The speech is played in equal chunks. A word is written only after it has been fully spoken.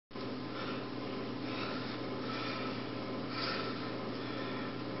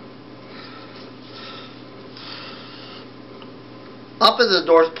Up in the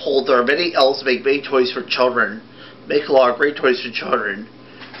North Pole, there are many elves who make many toys for children. Make a lot of great toys for children.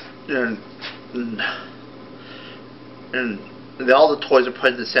 And all the toys are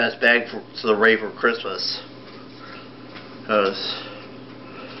put in the Santa's bag so they're ready for Christmas. And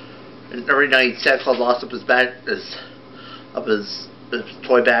every night, Santa Claus locks up his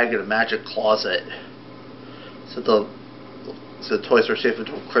toy bag in a magic closet, so the toys are safe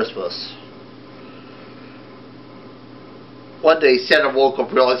until Christmas. One day, Santa woke up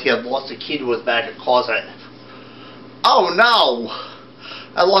and realized he had lost the key to his magic closet. Oh no!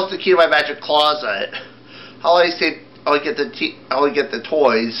 I lost the key to my magic closet. How do I get the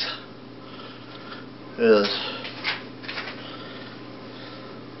toys?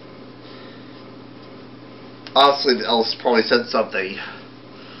 Honestly, the elves probably said something.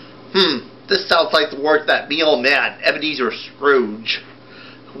 This sounds like the work of that mean old man, Ebenezer Scrooge,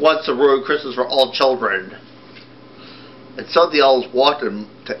 who wants to ruin Christmas for all children. And so the elves walked him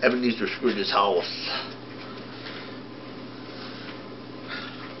to Ebenezer Scrooge's house.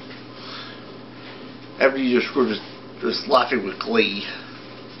 Ebenezer Scrooge was laughing with glee.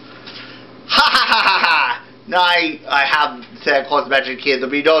 Ha ha ha ha ha! Now I have Santa Claus magic key. There'll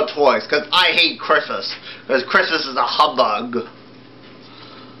be no toys because I hate Christmas. Because Christmas is a humbug.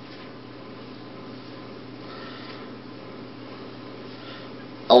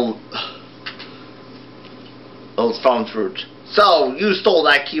 Elves found fruit. So you stole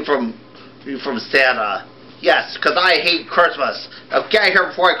that key from Santa? Yes, because I hate Christmas. Now get out of here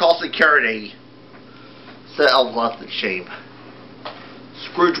before I call security. So Elves left in shame.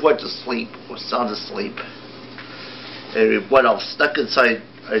 Scrooge went to sleep, was sound asleep. And went off, stuck inside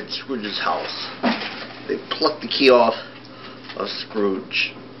Scrooge's house. They plucked the key off of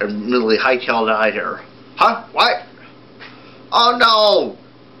Scrooge and immediately hightailed out of here. Huh? What? Oh no!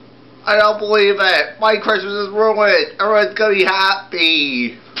 I don't believe it! My Christmas is ruined! Everyone's gonna be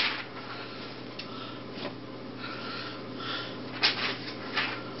happy!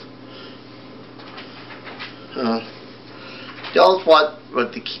 The elves want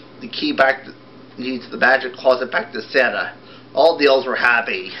the key back to the magic closet back to Santa. All the elves were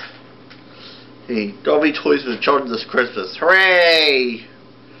happy. Hey, there'll be toys for the children this Christmas. Hooray!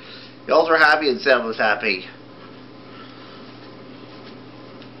 The elves were happy and Santa was happy.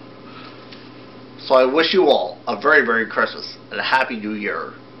 So I wish you all a very Merry Christmas and a Happy New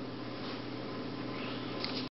Year.